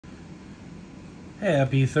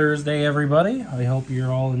Happy Thursday, everybody. I hope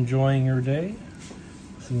you're all enjoying your day.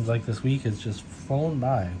 Seems like this week has just flown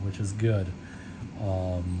by, which is good.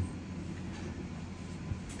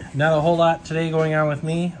 Not a whole lot today going on with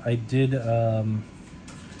me. I did, I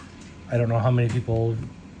don't know how many people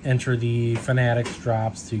enter the Fanatics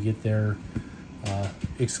drops to get their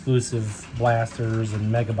exclusive blasters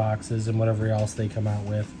and mega boxes and whatever else they come out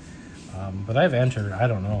with. But I've entered, I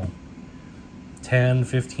don't know, 10,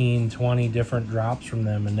 15, 20 different drops from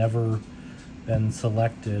them and never been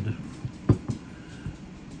selected.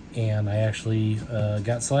 And I actually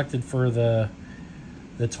got selected for the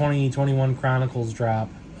 2021 Chronicles drop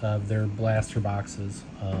of their blaster boxes.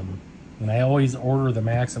 And I always order the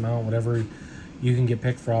max amount, whatever you can get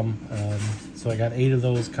picked from. So I got 8 of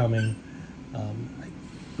those coming. I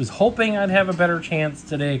was hoping I'd have a better chance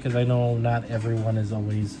today because I know not everyone is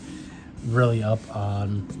always really up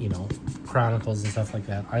on, you know, Chronicles and stuff like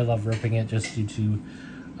that. I love ripping it just due to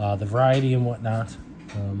the variety and whatnot.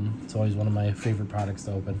 It's always one of my favorite products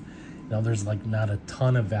to open. You know, there's like not a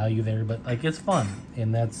ton of value there, but like it's fun,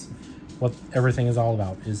 and that's what everything is all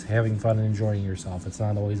about, is having fun and enjoying yourself. It's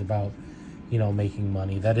not always about, you know, making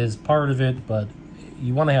money. That is part of it, but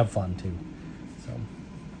you want to have fun too. So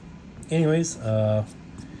anyways,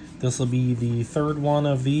 this will be the third one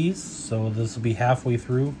of these, so this will be halfway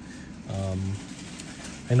through.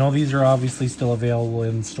 I know these are obviously still available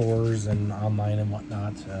in stores and online and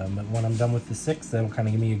whatnot, but when I'm done with the 6, that'll kind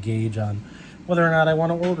of give me a gauge on whether or not I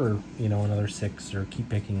want to order, you know, another 6 or keep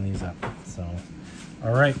picking these up. So,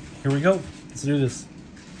 all right, here we go. Let's do this.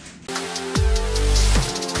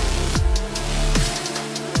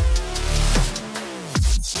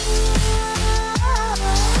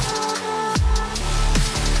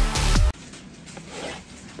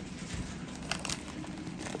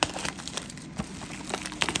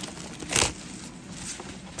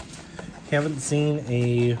 Haven't seen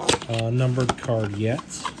a numbered card yet.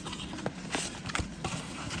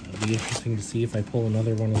 It'll be interesting to see if I pull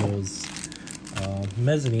another one of those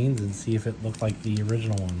mezzanines and see if it looked like the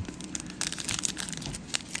original one.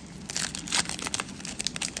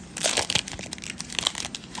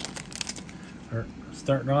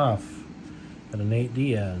 Starting off at a Nate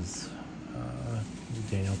Diaz,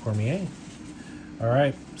 Daniel Cormier. All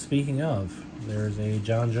right, speaking of, there's a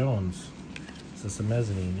John Jones. Is this a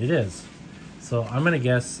mezzanine? It is. So I'm going to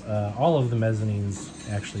guess all of the mezzanines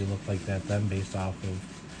actually look like that then, based off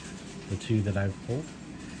of the 2 that I've pulled.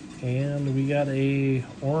 And we got a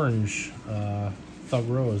orange Thug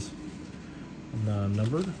Rose.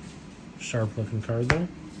 Numbered. Sharp looking card though.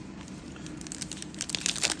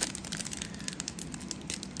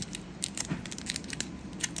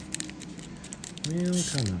 Real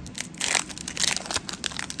coming.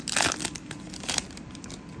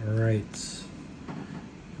 Alright.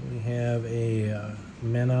 We have a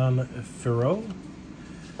Menon Ferro,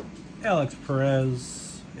 Alex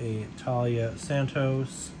Perez, a Talia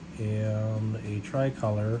Santos, and a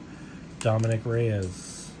tricolor Dominic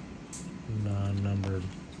Reyes, non-numbered.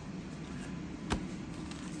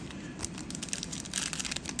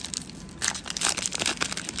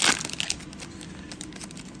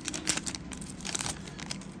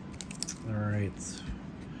 All right,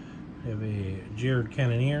 we have a Jared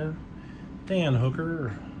Cannonier, Dan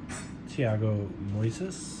Hooker, Thiago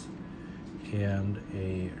Moises, and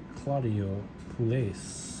a Claudio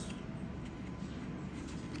Pules,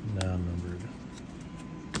 non-numbered.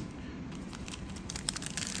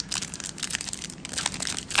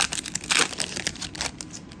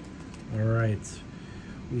 All right,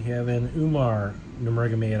 we have an Umar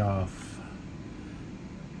Nurmagomedov,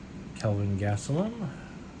 Kelvin Gastelum,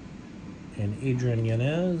 an Adrian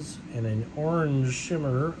Yanez, and an orange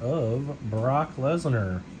shimmer of Brock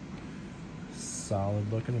Lesnar.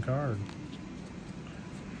 Solid looking card.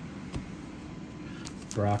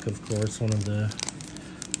 Brock, of course, one of the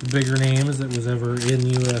bigger names that was ever in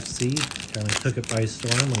UFC. Kind of took it by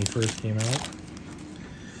storm when he first came out.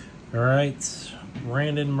 All right,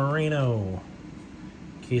 Brandon Moreno,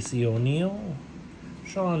 Casey O'Neill,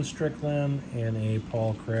 Sean Strickland, and a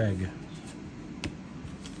Paul Craig.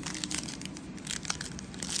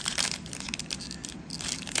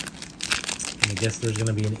 I guess there's going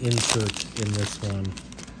to be an insert in this one,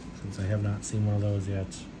 since I have not seen one of those yet.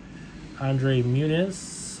 Andre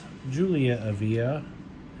Muniz, Julia Avila,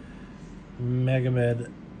 Magomed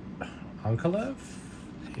Ankalev,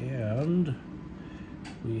 and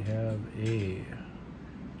we have a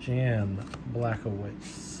Jan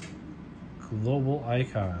Blachowicz, Global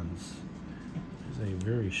Icons. This is a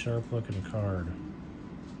very sharp looking card.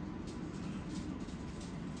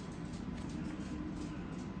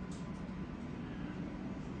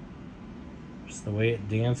 Just the way it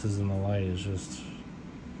dances in the light is just...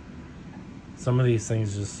 Some of these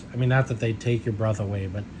things just... I mean, not that they take your breath away,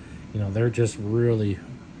 but, you know, they're just really...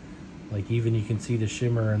 Like, even you can see the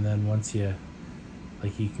shimmer, and then once you...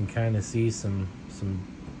 Like, you can kind of see some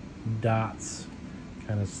dots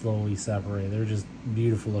kind of slowly separate. They're just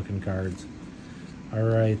beautiful looking cards. All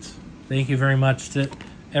right. Thank you very much to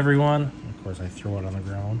everyone. Of course, I throw it on the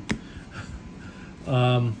ground.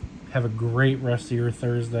 Have a great rest of your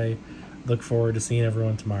Thursday. Look forward to seeing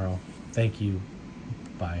everyone tomorrow. Thank you.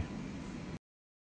 Bye.